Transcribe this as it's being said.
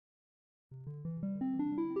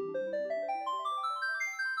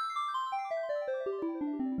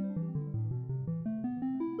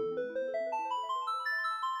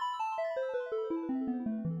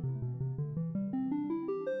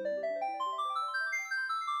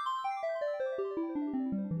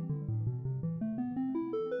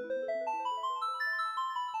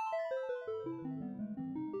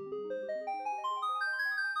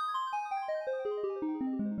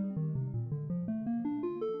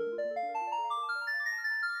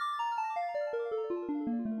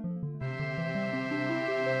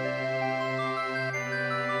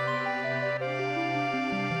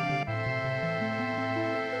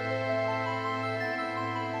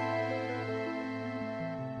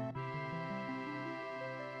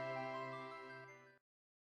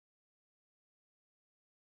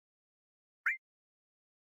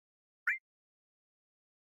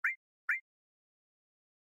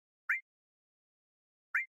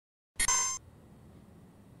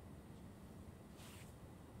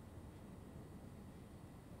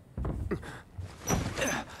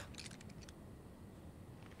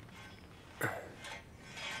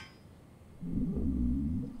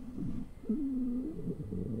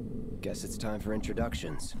Guess it's time for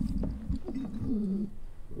introductions.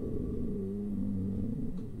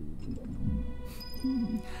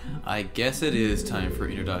 I guess it is time for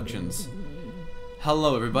introductions.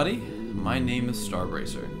 Hello everybody, my name is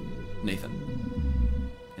Starbracer, Nathan.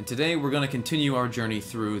 And today we're going to continue our journey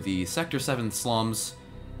through the Sector 7 slums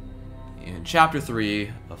in Chapter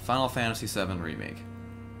 3 of Final Fantasy VII Remake.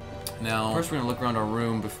 Now, first we're going to look around our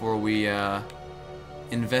room before we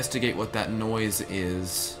investigate what that noise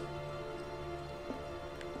is.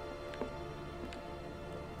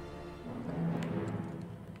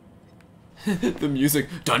 The music,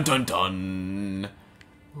 dun dun dun.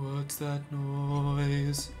 What's that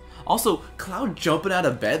noise? Also, Cloud jumping out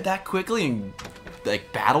of bed that quickly and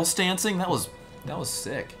like battle stancing, that was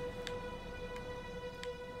sick.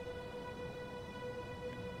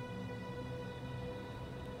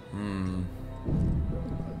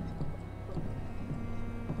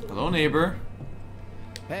 Hello, neighbor.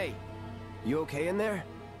 Hey, you okay in there?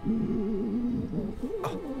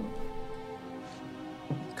 Oh.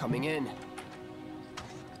 Coming in.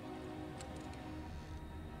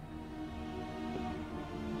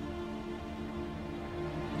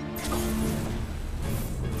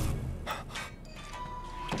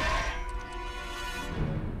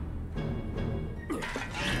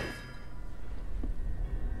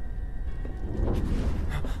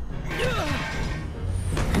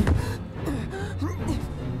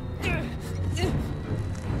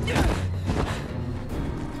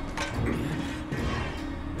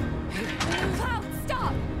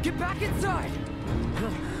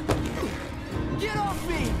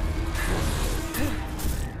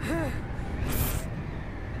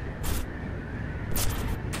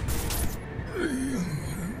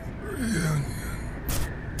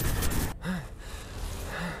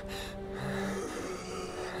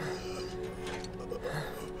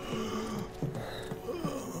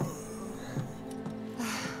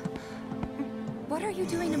 What are you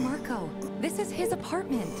doing to Marco? This is his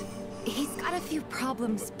apartment. He's got a few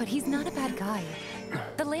problems, but he's not a bad guy.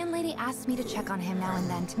 The landlady asked me to check on him now and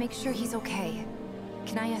then to make sure he's okay.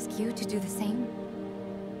 Can I ask you to do the same?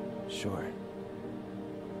 Sure.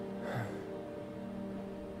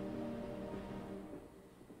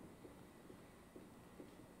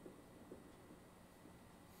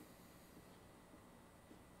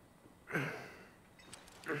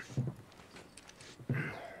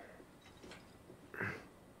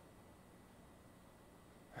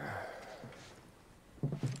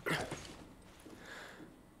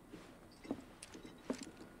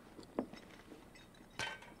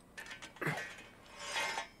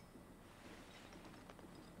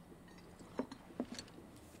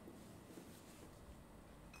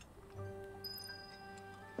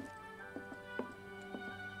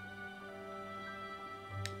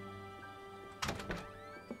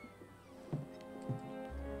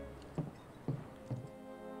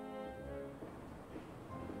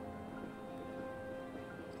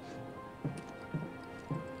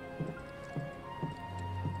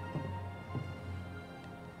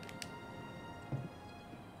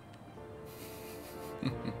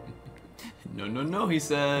 No, no, no, he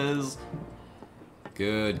says.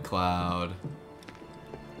 Good, Cloud.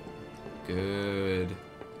 Good.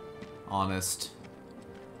 Honest.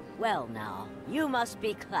 Well now, you must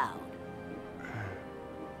be Cloud.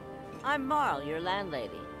 I'm Marl, your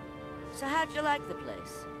landlady. So how'd you like the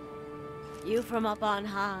place? You from up on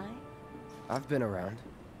high? I've been around.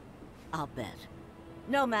 I'll bet.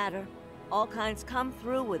 No matter. All kinds come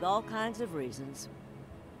through with all kinds of reasons.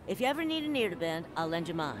 If you ever need an ear to bend, I'll lend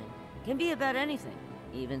you mine. Can be about anything,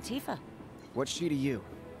 even Tifa. What's she to you?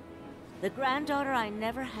 The granddaughter I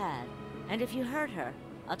never had, and if you hurt her,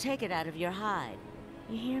 I'll take it out of your hide.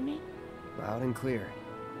 You hear me? Loud and clear.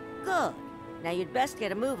 Good. Now you'd best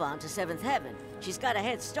get a move on to 7th Heaven. She's got a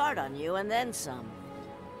head start on you, and then some.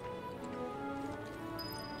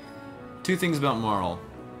 Two things about Marl.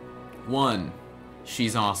 One,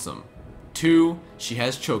 she's awesome. Two, she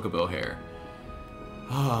has chocobo hair.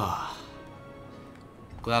 Ah.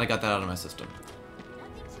 Glad I got that out of my system.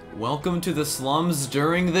 Welcome to the slums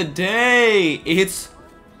during the day! It's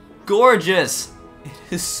gorgeous! It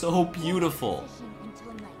is so beautiful.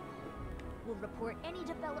 We'll report any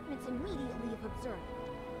developments immediately if observed.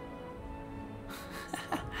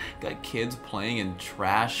 Got kids playing in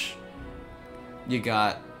trash. You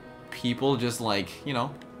got people just like, you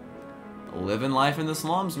know, living life in the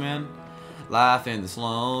slums, man. Life in the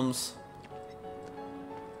slums.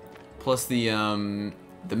 Plus the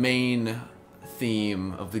main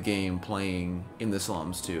theme of the game playing in the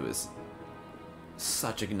slums too is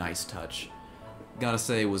such a nice touch. Gotta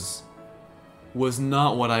say, was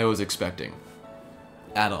not what I was expecting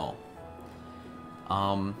at all.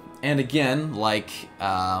 And again, like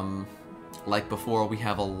before, we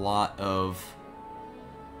have a lot of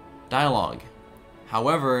dialogue.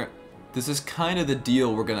 However, this is kind of the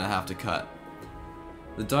deal we're gonna have to cut.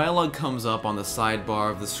 The dialogue comes up on the sidebar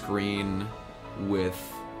of the screen with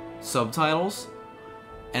subtitles,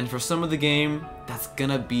 and for some of the game, that's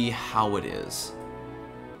gonna be how it is.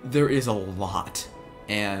 There is a lot,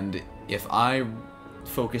 and if I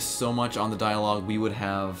focus so much on the dialogue, we would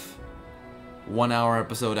have 1 hour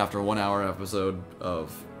episode after 1 hour episode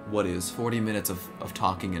of what is 40 minutes of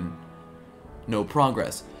talking and no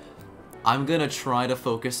progress. I'm gonna try to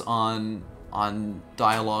focus on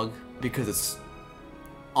dialogue because it's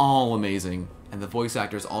all amazing, and the voice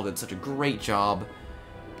actors all did such a great job,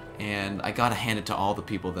 and I gotta hand it to all the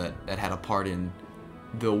people that had a part in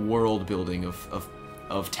the world building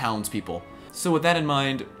of townspeople. So with that in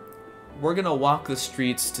mind, we're gonna walk the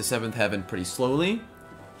streets to 7th Heaven pretty slowly.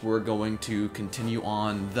 We're going to continue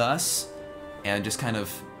on thus, and just kind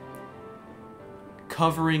of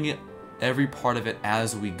covering every part of it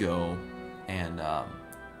as we go, and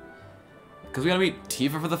because we gotta meet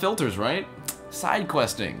Tifa for the filters, right? Side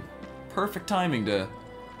questing. Perfect timing to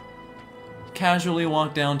casually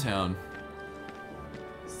walk downtown.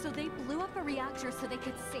 So they blew up a reactor so they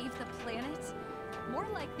could save the planet? More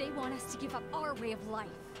like they want us to give up our way of life.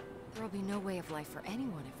 There'll be no way of life for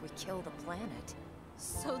anyone if we kill the planet.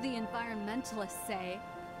 So the environmentalists say.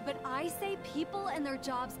 But I say people and their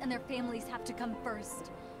jobs and their families have to come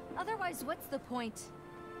first. Otherwise, what's the point?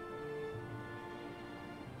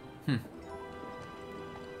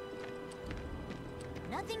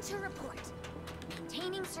 Nothing to report.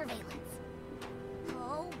 Maintaining surveillance.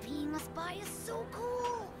 Oh, being a spy is so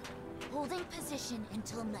cool. Holding position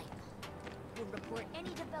until nightfall. We'll report any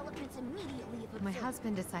developments immediately if My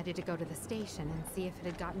husband decided to go to the station and see if it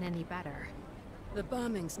had gotten any better. The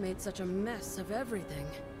bombings made such a mess of everything.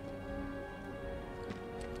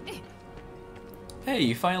 Hey,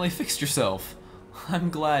 you finally fixed yourself. I'm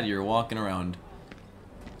glad you're walking around.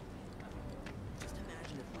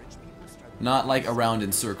 Not like around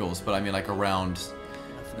in circles, but I mean like around.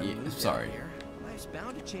 Yeah, sorry. Life's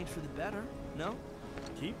bound to change for the better, no?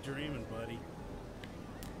 Keep dreaming, buddy.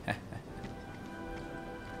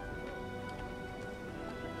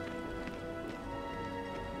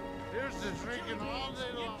 Here's to drinking all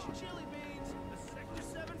day long. Chili beans, the Sector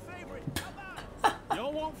 7 favorite. How about?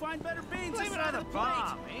 Y'all won't find better beans. Blame it on the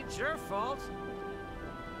bomb. Ain't your fault.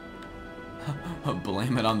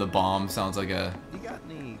 Blame it on the bomb sounds like a You got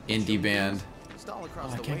any indie band. Stall Oh,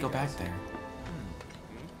 across I the can't way, go back guys. there.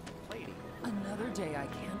 Lady. Another day I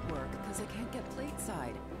can't work because I can't get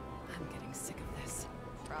plateside. I'm getting sick of this.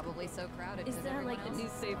 Probably so crowded. Is that like the new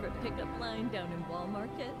favorite pickup line down in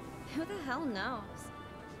Walmarket? Who the hell knows?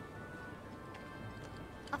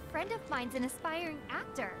 A friend of mine's an aspiring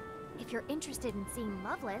actor. If you're interested in seeing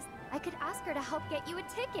Loveless, I could ask her to help get you a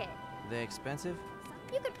ticket. They expensive?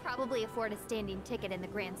 You could probably afford a standing ticket in the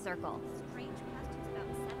Grand Circle. Strange questions about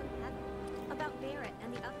 7th Heaven, about Barrett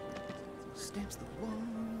and the other. Stamps the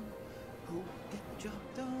one who'll get the job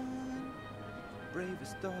done.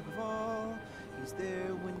 Bravest dog of all. He's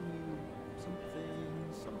there when you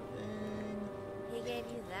something. He gave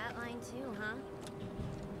you that line too, huh?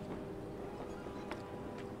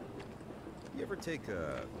 You ever take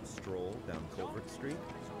a stroll down Culvert Street?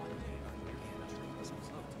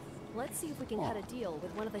 Let's see if we can cut a deal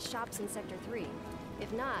with one of the shops in Sector 3.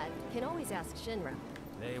 If not, can always ask Shinra.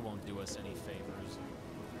 They won't do us any favors.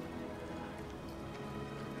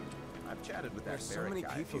 I've chatted with There's that so Barrett many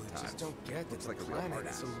guy a people few who just times. don't get that Looks the like a real planet hard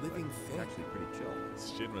is ass, a living but thing. Actually pretty chill.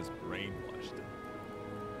 Shinra's brainwashed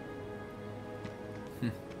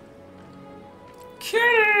him.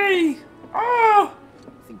 Kitty! Oh!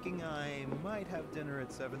 Thinking I might have dinner at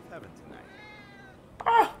 7th Heaven tonight.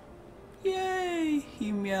 Ah! Yay!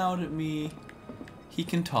 He meowed at me. He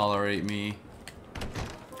can tolerate me.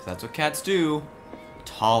 'Cause that's what cats do.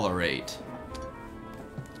 Tolerate.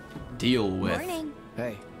 Deal with. Morning.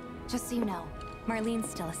 Hey. Just so you know, Marlene's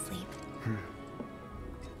still asleep.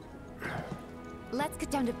 Let's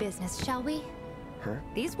get down to business, shall we? Huh?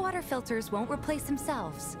 These water filters won't replace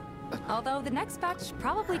themselves. Although the next batch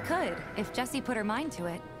probably could, if Jessie put her mind to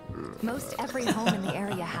it. Most every home in the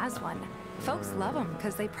area has one. Folks love them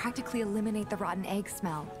because they practically eliminate the rotten egg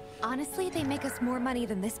smell. Honestly, they make us more money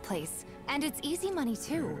than this place. And it's easy money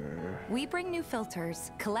too. We bring new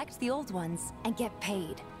filters, collect the old ones, and get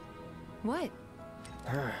paid. What?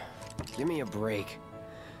 Give me a break.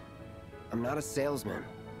 I'm not a salesman.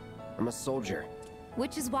 I'm a soldier.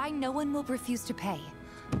 Which is why no one will refuse to pay.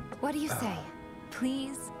 What do you say?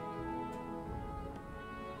 Please?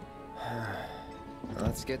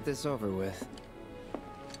 Let's get this over with.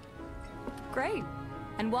 Great.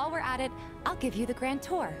 And while we're at it, I'll give you the grand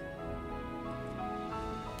tour.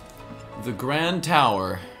 The Grand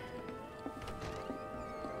Tower.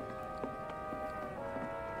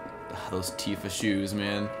 Those Tifa shoes,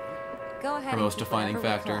 man. Go ahead. Her most defining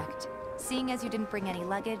factor. Seeing as you didn't bring any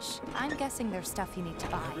luggage, I'm guessing there's stuff you need to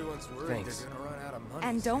buy. Thanks.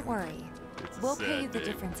 And don't worry, we'll pay you the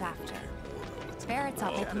difference after. Barrett's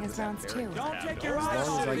out making his rounds too. Don't take your As eyes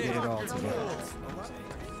long as I off get it it. all together.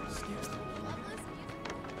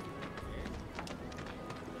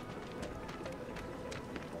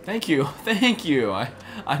 Thank you, thank you.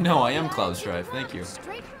 I know I am Cloud Strife. Thank you.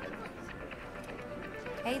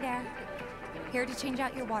 Hey there. Here to change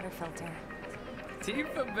out your water filter.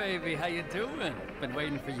 Tifa, baby, how you doing? Been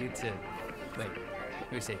waiting for you to... Wait,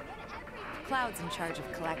 who's he? Cloud's in charge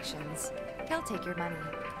of collections. He'll take your money.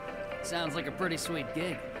 Sounds like a pretty sweet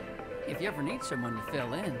gig. If you ever need someone to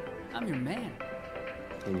fill in, I'm your man.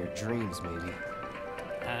 In your dreams, maybe.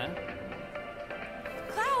 Huh?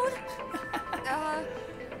 Cloud!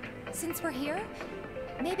 Since we're here,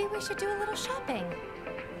 maybe we should do a little shopping.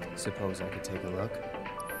 Suppose I could take a look?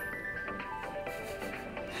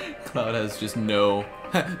 Cloud has just no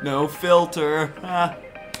filter. Ah,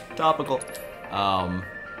 topical.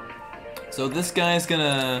 So this guy's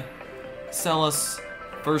gonna sell us,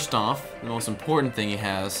 first off, the most important thing he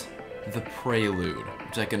has, the Prelude.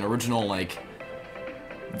 Which is like an original like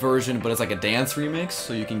version, but it's like a dance remix,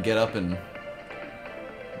 so you can get up and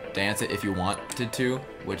dance it if you wanted to,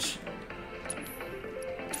 which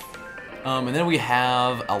and then we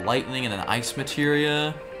have a lightning and an ice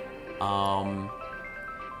materia.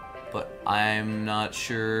 But I'm not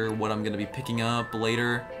sure what I'm gonna be picking up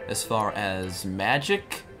later as far as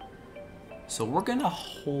magic. So we're gonna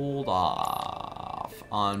hold off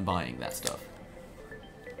on buying that stuff.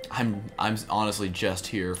 I'm honestly just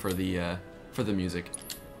here for the music.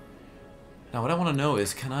 Now what I want to know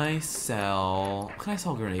is, can I sell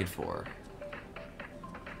grenade for?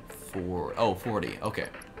 Oh, 40. Okay.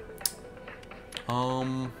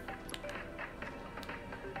 Oh,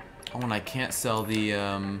 and I can't sell the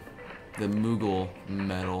Moogle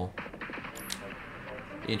medal.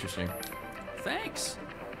 Interesting. Thanks.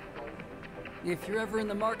 If you're ever in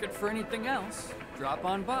the market for anything else, drop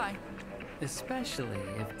on by. Especially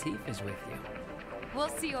if Tifa's with you. We'll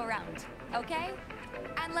see you around, okay?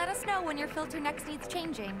 And let us know when your filter next needs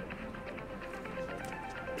changing.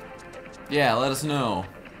 Yeah, let us know.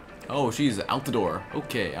 Oh, she's out the door.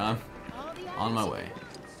 Okay, I'm on my way.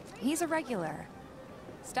 He's a regular.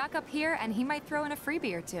 Stock up here and he might throw in a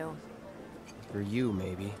freebie or two. For you,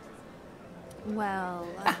 maybe. Well,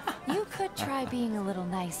 you could try being a little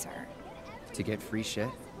nicer. To get free shit?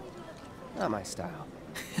 Not my style.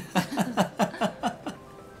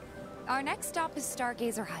 Our next stop is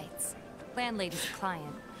Stargazer Heights. Landlady's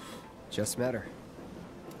client. Just met her.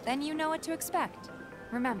 Then you know what to expect.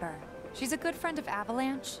 Remember, she's a good friend of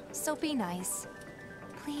Avalanche, so be nice.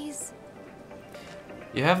 Please?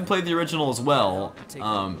 You haven't played the original as well.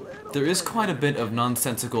 There is quite a bit of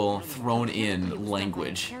nonsensical thrown in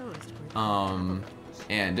language.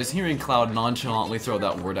 And just hearing Cloud nonchalantly throw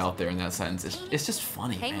that word out there in that sentence, it's just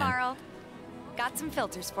funny, Hey, man. Marl. Got some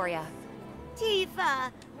filters for ya.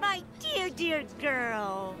 Tifa, my dear, dear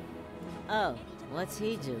girl. Oh, what's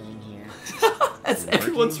he doing here? That's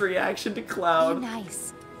everyone's reaction to Cloud. Be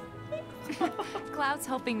nice. Cloud's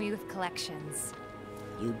helping me with collections.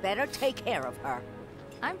 You better take care of her.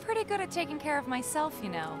 I'm pretty good at taking care of myself, you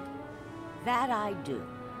know. That I do.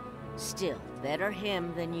 Still, better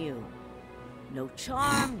him than you. No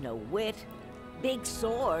charm, no wit. Big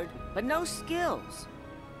sword, but no skills.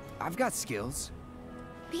 I've got skills.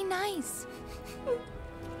 Be nice.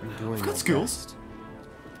 I'm doing I've my got skills. best.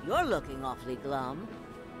 You're looking awfully glum.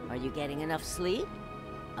 Are you getting enough sleep?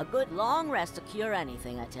 A good long rest to cure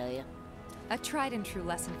anything, I tell you. A tried and true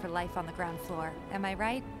lesson for life on the ground floor. Am I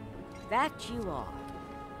right? That you are.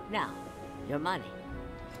 Now, your money.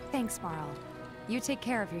 Thanks, Marl. You take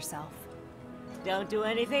care of yourself. Don't do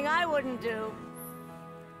anything I wouldn't do.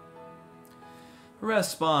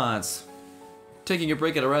 Rest spots. Taking a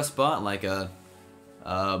break at a rest spot, like a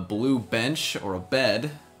blue bench or a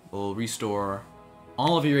bed, will restore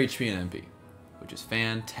all of your HP and MP, which is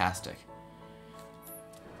fantastic.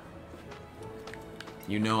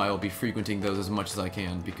 You know I will be frequenting those as much as I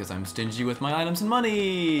can because I'm stingy with my items and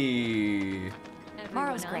money.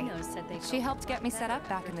 Marl's great. She helped get me set up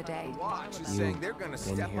back in the day. You've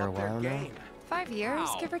been here a while now? 5 years,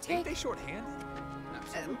 give or take. Ain't they short-handed?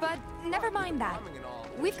 But never mind that.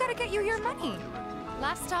 We've got to get you your money.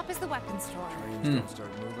 Last stop is the weapons store. Trains don't start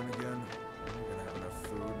moving again. We're gonna have enough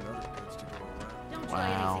food and other goods to go around. Don't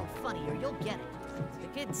try anything funny or you'll get it. The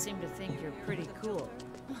kids seem to think you're pretty cool.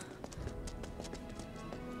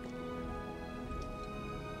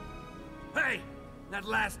 Hey! That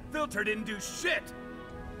last filter didn't do shit!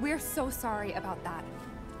 We're so sorry about that.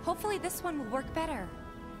 Hopefully this one will work better.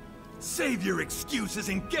 Save your excuses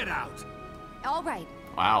and get out! All right.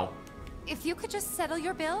 Wow. If you could just settle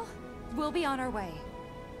your bill, we'll be on our way.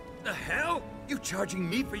 The hell? You charging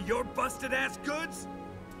me for your busted-ass goods?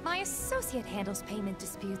 My associate handles payment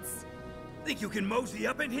disputes. Think you can mosey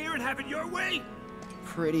up in here and have it your way?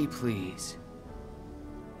 Pretty please.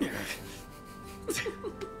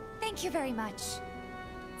 Thank you very much.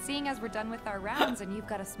 Seeing as we're done with our rounds and you've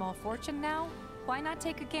got a small fortune now, why not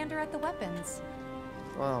take a gander at the weapons?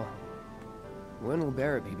 Well, when will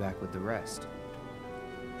Barrett be back with the rest?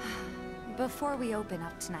 Before we open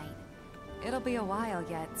up tonight. It'll be a while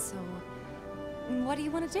yet, so... what do you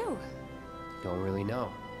want to do? Don't really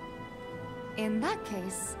know. In that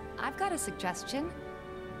case, I've got a suggestion.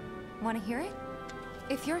 Want to hear it?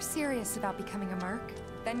 If you're serious about becoming a merc,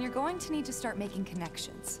 then you're going to need to start making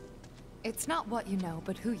connections. It's not what you know,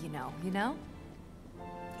 but who you know, you know?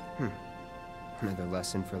 Another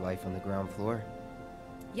lesson for life on the ground floor.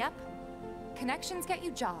 Yep. Connections get you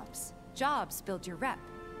jobs. Jobs build your rep.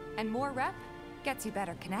 And more rep gets you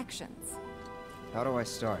better connections. How do I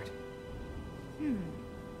start?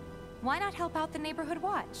 Why not help out the neighborhood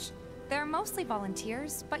watch? They're mostly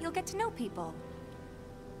volunteers, but you'll get to know people.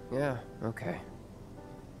 Yeah, okay.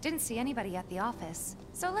 Didn't see anybody at the office,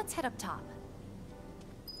 so let's head up top.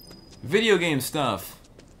 Video game stuff.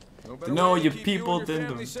 To know your people than than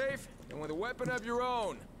family safe and with a weapon of your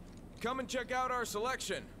own. Come and check out our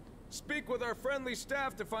selection. Speak with our friendly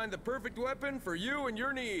staff to find the perfect weapon for you and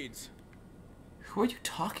your needs. Who are you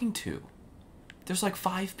talking to? There's like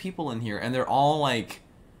 5 people in here, and they're all like,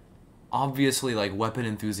 obviously like weapon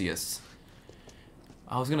enthusiasts.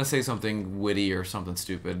 I was gonna say something witty or something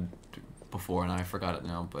stupid before, and I forgot it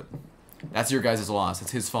now, but that's your guys' loss.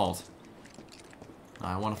 It's his fault.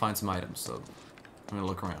 I want to find some items, so I'm gonna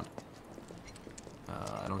look around.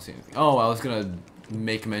 I don't see anything. Oh, I was gonna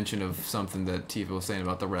make mention of something that Tifa was saying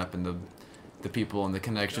about the rep and the people and the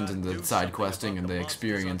connections and the side questing and the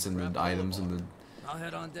experience and the items and the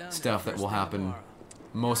stuff that will happen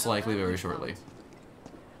most likely very shortly.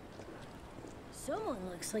 Someone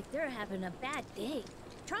looks like they're having a bad day.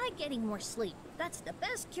 Try getting more sleep. That's the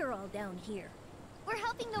best cure-all down here. We're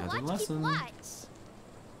helping the As a watch keep lesson. watch.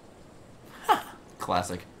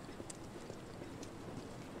 Classic.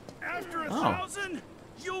 After 1,000,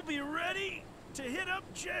 you'll be ready to hit up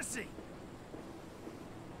Jesse.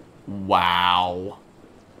 Wow.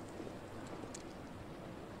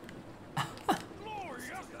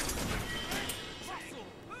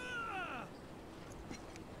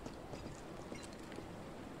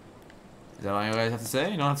 Is that all you guys have to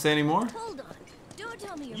say? You don't have to say any more? Hold on. Don't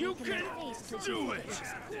tell me You making can that face 'cause do you it.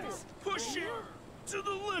 think it looks Push it to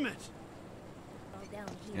the limit. cool. Down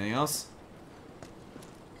here. Anything else?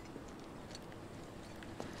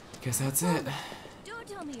 Guess that's it. Don't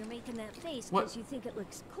tell me you're making that face What? because you think it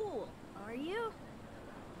looks cool, are you?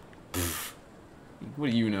 What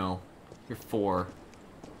do you know? You're 4.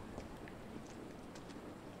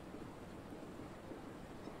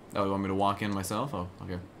 Oh, you want me to walk in myself? Oh,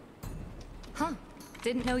 okay. Huh.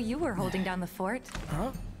 Didn't know you were holding down the fort.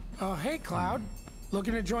 Huh? Oh, hey, Cloud.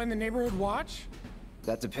 Looking to join the neighborhood watch?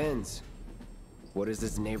 That depends. What does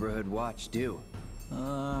this neighborhood watch do?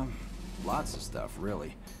 Lots of stuff,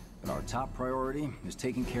 really. But our top priority is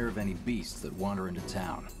taking care of any beasts that wander into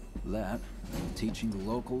town. That, and teaching the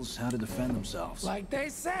locals how to defend themselves. Like they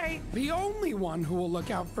say, the only one who will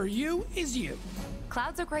look out for you is you.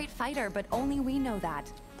 Cloud's a great fighter, but only we know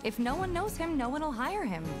that. If no one knows him, no one will hire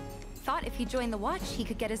him. Thought if he joined the watch, he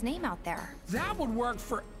could get his name out there. That would work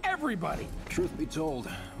for everybody. Truth be told,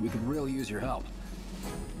 we could really use your help.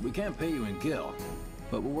 We can't pay you in gil,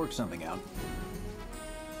 but we'll work something out.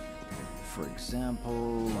 For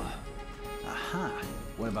example... Aha!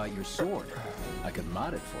 What about your sword? I could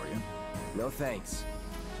mod it for you. No thanks.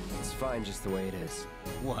 It's fine just the way it is.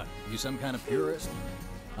 What? You some kind of purist?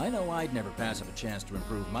 I know I'd never pass up a chance to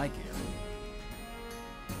improve my gear.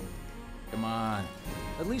 Come on.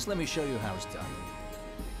 At least let me show you how it's done.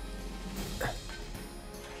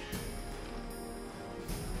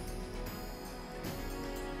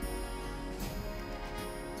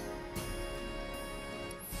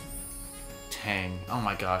 Tang. Oh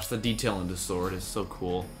my gosh, the detail in the sword is so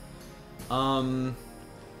cool.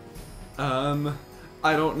 I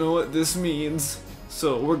don't know what this means,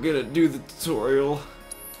 so we're gonna do the tutorial.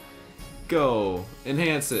 Go.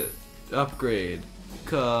 Enhance it. Upgrade.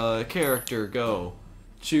 Character, go.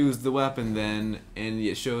 Choose the weapon then, and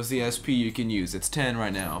it shows the SP you can use. It's 10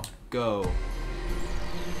 right now. Go.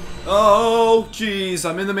 Oh, jeez,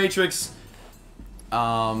 I'm in the Matrix.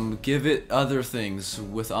 Give it other things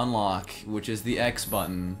with unlock, which is the X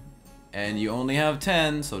button. And you only have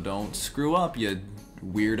 10, so don't screw up, you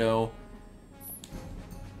weirdo.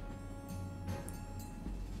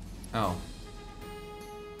 Oh.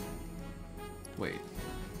 Wait.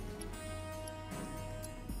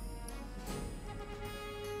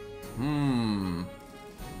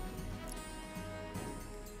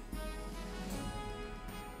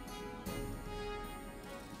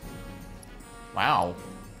 Wow.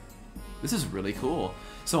 This is really cool.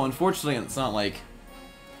 So unfortunately it's not like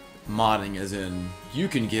modding as in you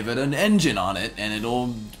can give it an engine on it and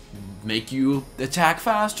it'll make you attack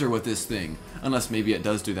faster with this thing. Unless maybe it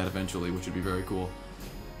does do that eventually, which would be very cool.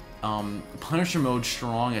 Punisher mode,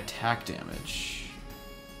 strong attack damage.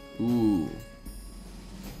 Ooh.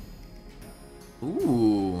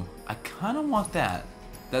 Ooh. I kind of want that.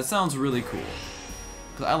 That sounds really cool.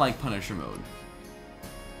 Because I like Punisher mode.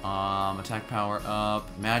 Attack power up,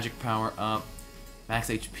 magic power up, max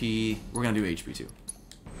HP. We're gonna do HP too.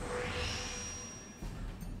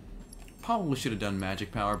 Probably should have done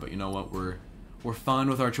magic power, but you know what? We're fine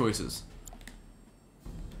with our choices.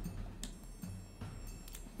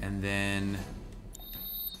 And then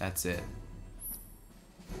that's it.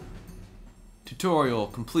 Tutorial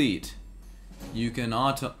complete. You can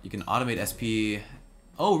automate SP.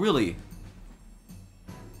 Oh, really?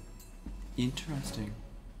 Interesting.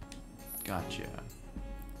 Gotcha.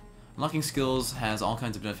 Unlocking skills has all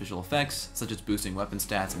kinds of beneficial effects, such as boosting weapon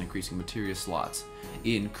stats and increasing materia slots.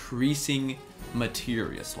 Increasing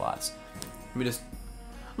materia slots. Let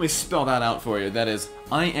me spell that out for you. That is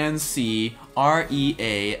INCREASING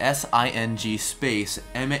space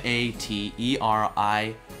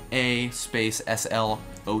MATERIA space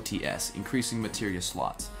SLOTS. Increasing materia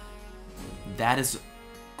slots. That is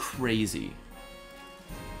crazy.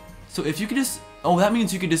 So if you could just... Oh, that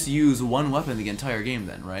means you could just use one weapon the entire game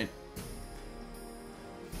then, right?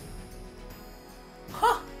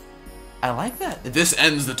 Huh. I like that. This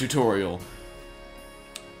ends the tutorial.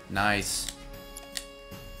 Nice.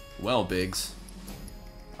 Well, Biggs.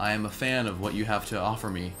 I am a fan of what you have to offer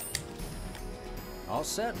me. All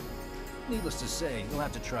set. Needless to say, you'll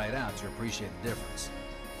have to try it out to appreciate the difference.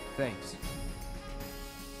 Thanks.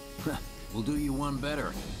 We'll do you one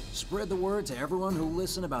better. Spread the word to everyone who'll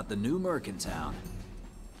listen about the new merc in town.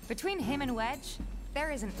 Between him and Wedge,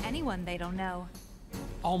 there isn't anyone they don't know.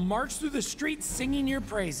 I'll march through the streets singing your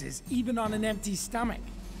praises, even on an empty stomach.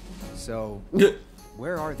 So,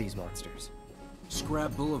 where are these monsters?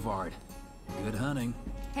 Scrap Boulevard. Good hunting.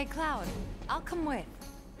 Hey, Cloud, I'll come with.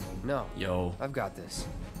 No. Yo. I've got this.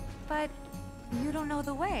 But you don't know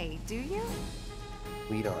the way, do you?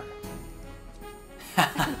 Lead on.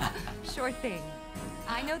 Sure thing.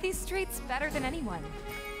 I know these streets better than anyone.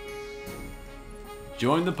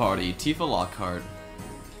 Join the party, Tifa Lockhart.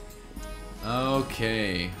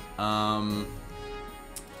 Okay.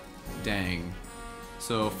 Dang.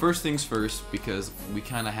 So first things first, because we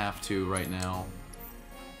kind of have to right now.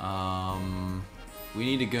 We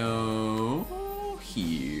need to go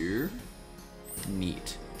here.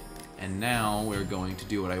 Neat. And now we're going to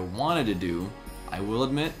do what I wanted to do. I will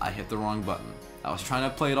admit, I hit the wrong button. I was trying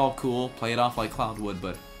to play it all cool, play it off like Cloud would,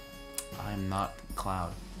 but I'm not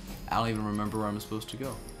Cloud. I don't even remember where I'm supposed to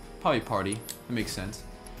go. Probably party. That makes sense.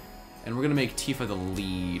 And we're gonna make Tifa the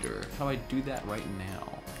leader. How do I do that right now?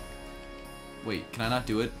 Wait, can I not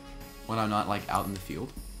do it when I'm not like out in the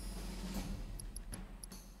field?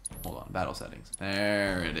 Hold on, battle settings.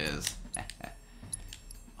 There it is.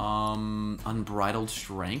 Unbridled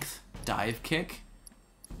strength, dive kick.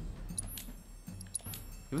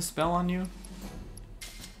 You have a spell on you?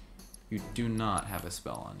 You do not have a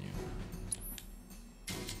spell on you.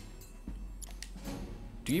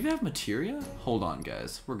 Do you even have materia? Hold on,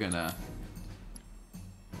 guys. We're gonna...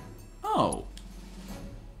 Oh!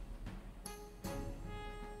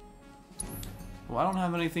 Well, I don't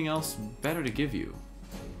have anything else better to give you.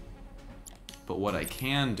 But what I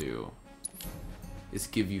can do is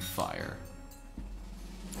give you fire.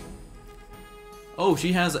 Oh,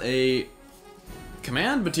 she has a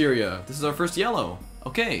command materia. This is our first yellow.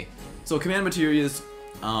 Okay. So command materias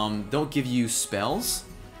don't give you spells,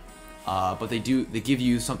 but they give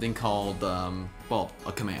you something called, well,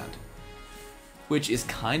 a command. Which is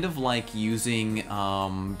kind of like using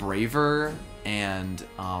Braver and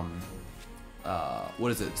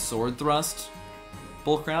what is it, sword thrust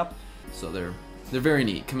bullcrap. So they're very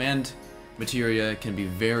neat. Command materia can be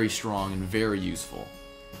very strong and very useful.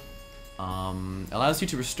 Allows you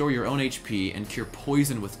to restore your own HP and cure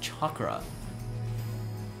poison with chakra.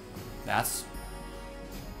 That's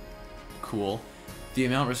cool. The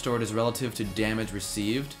amount restored is relative to damage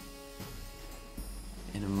received,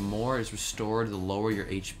 and more is restored the lower your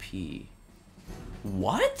HP.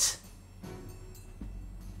 What?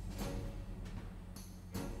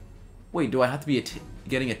 Wait, do I have to be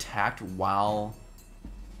getting attacked while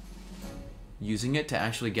using it to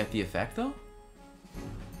actually get the effect, though?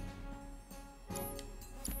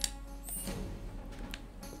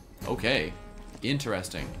 Okay,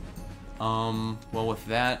 interesting. Well, with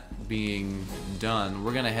that being done,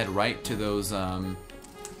 we're gonna head right to those,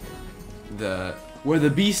 where the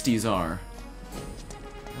beasties are.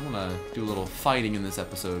 I wanna do a little fighting in this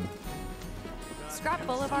episode. Scrap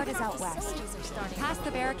Boulevard is out west. Past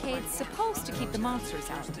the barricades, supposed to keep the monsters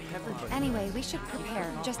out. Anyway, we should prepare,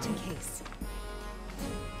 just in case.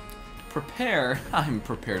 Prepare? I'm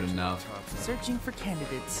prepared enough. Searching for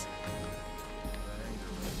candidates.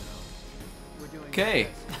 Okay.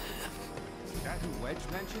 That who Wedge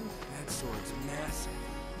mentioned? That sword's massive.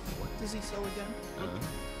 What does he sell again?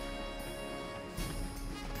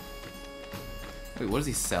 Wait, what does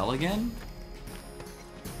he sell again?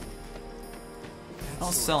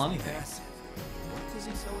 I'll sell anything. What does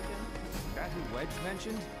he sell again? That who Wedge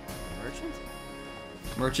mentioned? Merchant?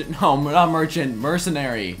 Merchant? No, not merchant.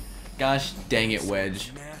 Mercenary. Gosh dang it,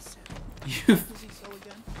 Wedge. You.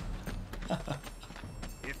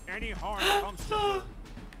 If any harm comes to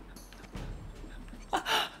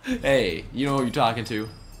Hey, you know who you're talking to.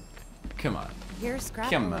 Come on. Here's Scrap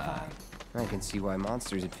Come Boulevard. I can see why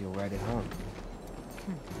monsters would feel right at home.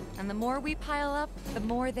 And the more we pile up, the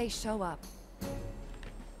more they show up.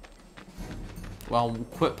 Well,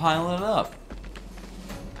 quit piling it up.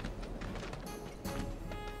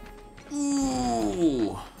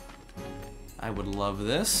 Ooh. I would love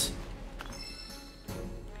this.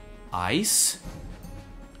 Ice?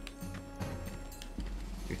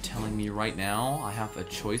 You're telling me right now I have a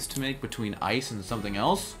choice to make between ice and something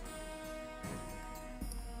else?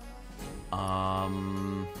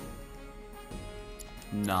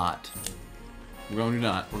 Not. We're going to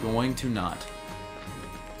not. We're going to not.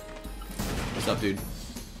 What's up, dude?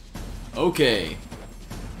 Okay.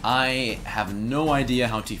 I have no idea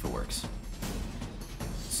how Tifa works.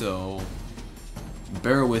 So,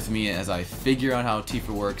 bear with me as I figure out how Tifa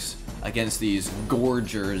works against these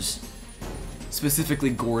Gorgers.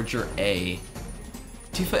 Specifically Gorger A.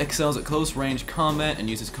 Tifa excels at close range combat and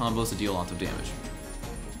uses combos to deal lots of damage.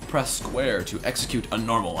 Press square to execute a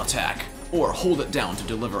normal attack, or hold it down to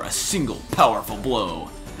deliver a single powerful blow.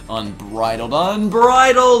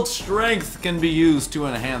 Unbridled strength can be used to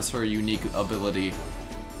enhance her unique ability,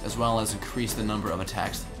 as well as increase the number of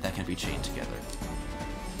attacks that can be chained together.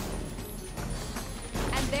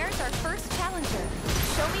 And there's our first challenger.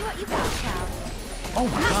 Show me what you got, Cal. Oh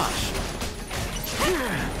my gosh.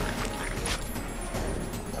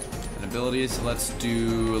 And abilities, let's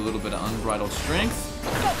do a little bit of unbridled strength.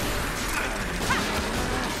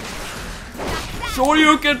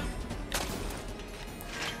 Shoryuken!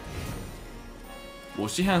 Well,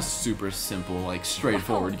 she has super simple, like,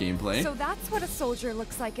 straightforward gameplay. So that's what a soldier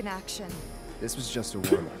looks like in action. This was just a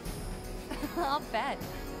warm-up. I'll bet.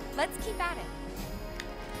 Let's keep at it.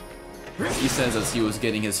 He says as he was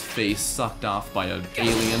getting his face sucked off by an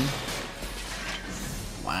alien.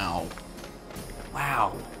 Wow.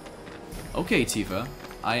 Wow. Okay, Tifa.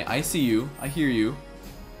 I see you. I hear you.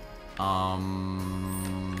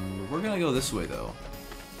 We're gonna go this way, though.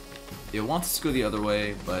 It wants us to go the other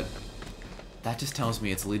way, but that just tells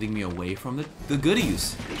me it's leading me away from the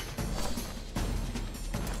goodies.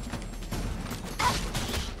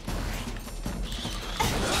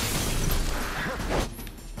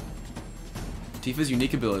 Tifa's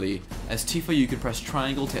unique ability. As Tifa, you can press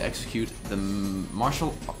triangle to execute the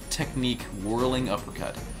martial technique whirling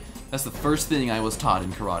uppercut. That's the first thing I was taught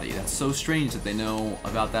in karate. That's so strange that they know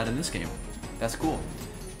about that in this game. That's cool.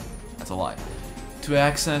 That's a lie. To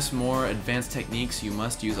access more advanced techniques, you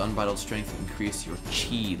must use unbridled strength to increase your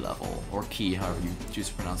chi level, or ki, however you choose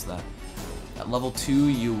to pronounce that. At level 2,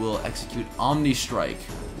 you will execute Omni Strike.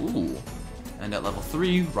 Ooh. And at level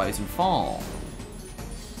 3, Rise and Fall.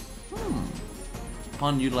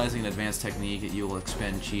 Upon utilizing an advanced technique, you will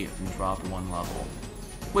expend chi and drop 1 level.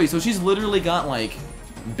 Wait, so she's literally got, like,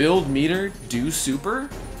 build meter, do super?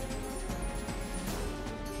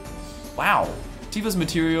 Wow. Tifa's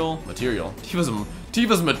material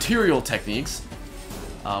techniques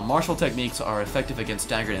Martial techniques are effective against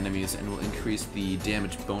staggered enemies and will increase the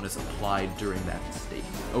damage bonus applied during that state.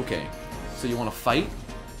 Okay, so you want to fight,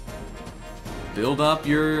 build up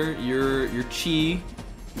your chi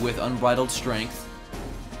with unbridled strength,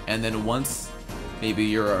 and then once maybe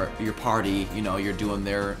your party, you know, you're doing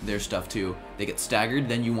their stuff too, they get staggered,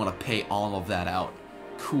 then you want to pay all of that out.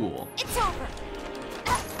 Cool. It's over.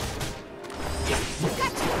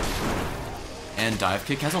 And dive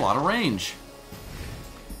kick has a lot of range.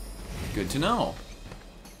 Good to know.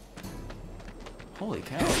 Holy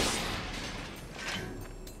cow.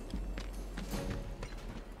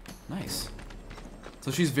 Nice.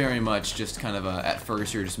 So she's very much just kind of at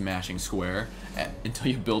first you're just mashing square until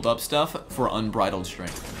you build up stuff for unbridled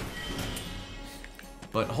strength.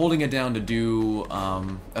 But holding it down to do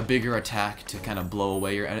a bigger attack to kind of blow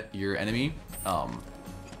away your enemy,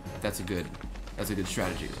 that's a good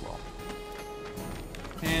strategy as well.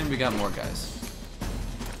 And we got more guys.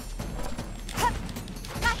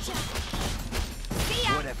 Gotcha. See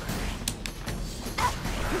ya. Whatever.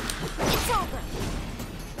 It's over.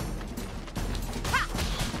 Ha!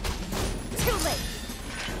 Too late.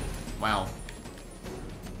 Wow.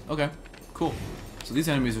 Okay, cool. So these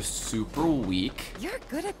enemies are super weak. You're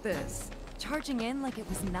good at this. Charging in like it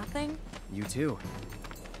was nothing. You too.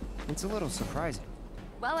 It's a little surprising.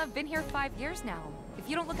 Well, I've been here 5 years now. If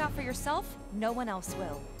you don't look out for yourself, no one else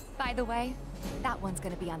will. By the way, that one's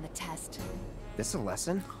gonna be on the test. This a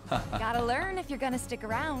lesson? Gotta learn if you're gonna stick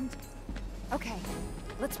around. Okay,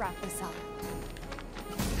 let's wrap this up.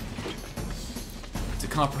 It's a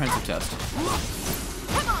comprehensive test.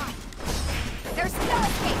 Come on. There's no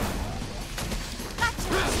escape.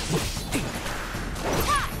 Gotcha.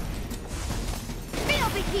 Ha! Feel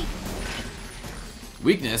the heat.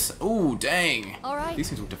 Weakness? Ooh, dang. All right. These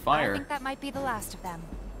things went to I fire. think that might be the last of them.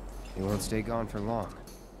 You won't stay gone for long.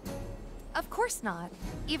 Of course not.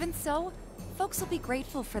 Even so, folks will be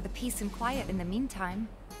grateful for the peace and quiet in the meantime.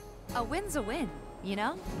 A win's a win, you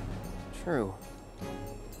know? True.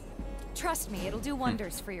 Trust me, it'll do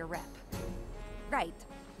wonders for your rep. Right.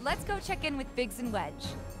 Let's go check in with Biggs and Wedge.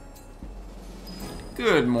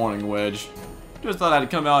 Good morning, Wedge. Just thought I'd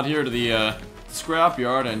come out here to the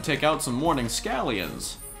scrapyard and take out some morning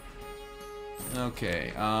scallions.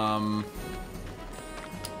 Okay,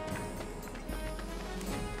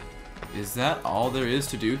 is that all there is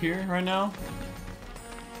to do here right now?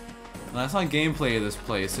 When I saw gameplay of this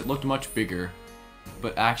place, it looked much bigger.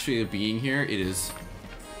 But actually being here, it is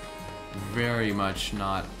very much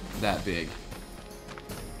not that big.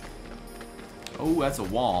 Oh, that's a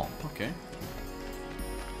wall. Okay.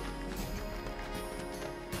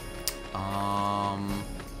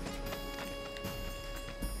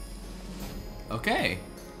 Okay.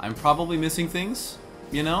 I'm probably missing things,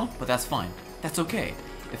 you know, but that's fine. That's okay.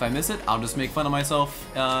 If I miss it, I'll just make fun of myself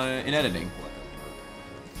in editing.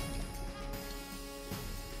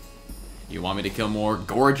 You want me to kill more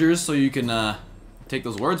gorgers so you can take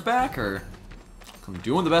those words back, or I'm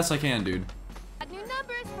doing the best I can, dude. Got new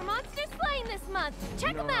numbers for monster slaying this month.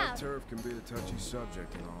 Check them out. Turf can be a touchy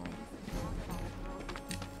subject and all.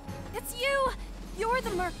 It's you! You're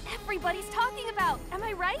the merc everybody's talking about, am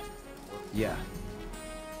I right? Yeah.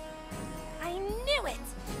 I knew it!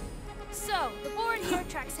 So, the board here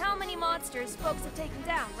tracks how many monsters folks have taken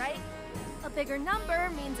down, right? A bigger number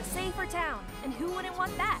means a safer town, and who wouldn't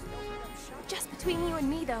want that? Just between you and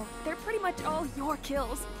me, though, they're pretty much all your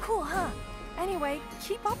kills. Cool, huh? Anyway,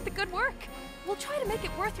 keep up the good work. We'll try to make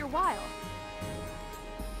it worth your while.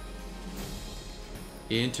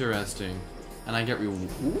 Interesting. And I get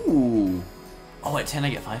ooh. Oh, at 10 I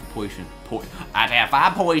get 5 potions. I get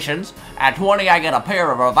 5 potions. At 20 I get a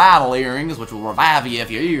pair of revival earrings, which will revive you if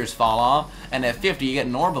your ears fall off. And at 50 you get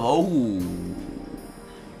an orb of ooh.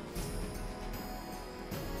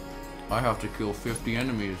 I have to kill 50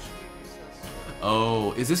 enemies.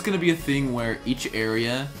 Oh, is this gonna be a thing where each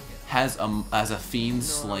area has a fiend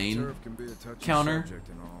slain counter?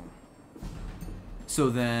 So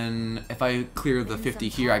then, if I clear the 50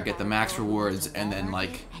 here, I get the max rewards, and then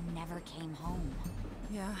like. And never came home.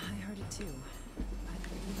 Yeah, I heard it too. I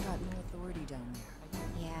think we've got no authority down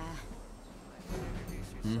there.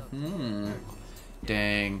 Yeah.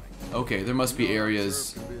 Dang. Okay, there must be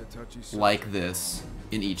areas like this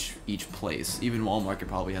in each place. Even Walmart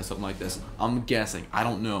probably has something like this. I'm guessing. I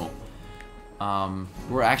don't know.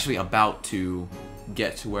 We're actually about to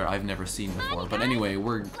get to where I've never seen before. But anyway,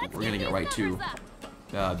 we're gonna get right to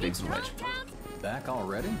Biggs and Wedge. Back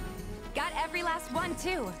already? Got every last one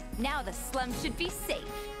too. Now the slums should be safe.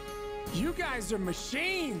 You guys are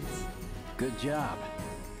machines. Good job.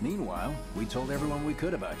 Meanwhile, we told everyone we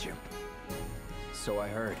could about you. So I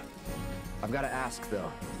heard. I've got to ask,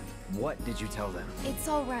 though. What did you tell them? It's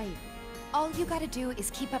all right. All you gotta do is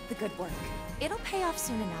keep up the good work. It'll pay off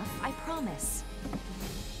soon enough, I promise.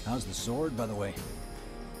 How's the sword, by the way?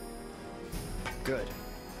 Good.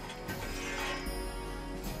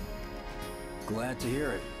 Glad to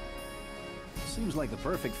hear it. Seems like the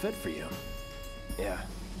perfect fit for you. Yeah.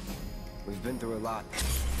 We've been through a lot.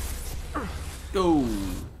 Go.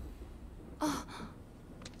 Oh.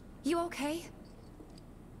 You okay?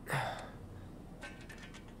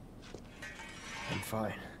 I'm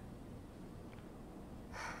fine.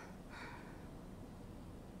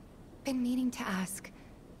 Been meaning to ask.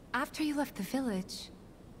 After you left the village...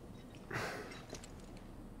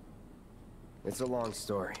 It's a long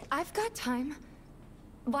story. I've got time.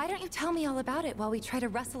 Why don't you tell me all about it while we try to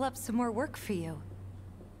rustle up some more work for you?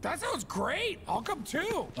 That sounds great. I'll come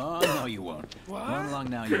too. Oh, no, you won't. What? Run along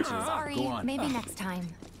now, you two. Sorry, Go on. maybe next time.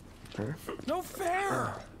 No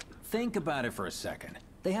fair. Think about it for a second.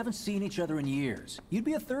 They haven't seen each other in years. You'd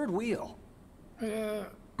be a third wheel. Hey,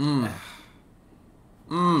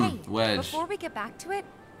 Wedge. before we get back to it,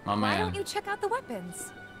 My why man. don't you check out the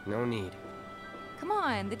weapons? No need. Come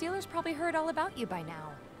on, the dealer's probably heard all about you by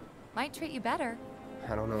now. Might treat you better.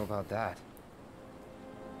 I don't know about that.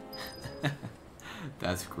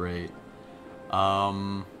 That's great.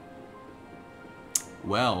 Well,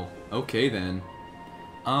 okay then.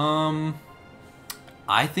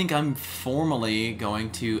 I think I'm formally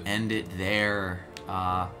going to end it there,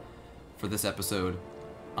 for this episode.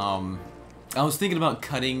 I was thinking about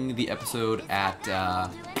cutting the episode at,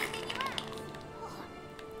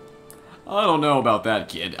 I don't know about that,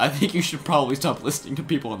 kid. I think you should probably stop listening to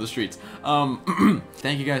people on the streets.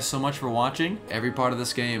 Thank you guys so much for watching. Every part of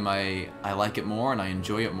this game, I like it more and I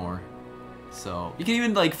enjoy it more. So, you can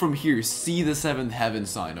even, like, from here, see the 7th Heaven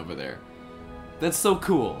sign over there. That's so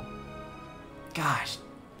cool. Gosh,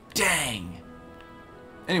 dang.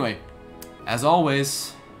 Anyway, as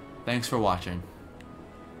always, thanks for watching.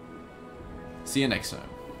 See you next time.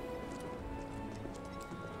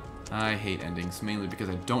 I hate endings, mainly because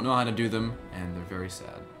I don't know how to do them, and they're very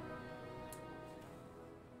sad.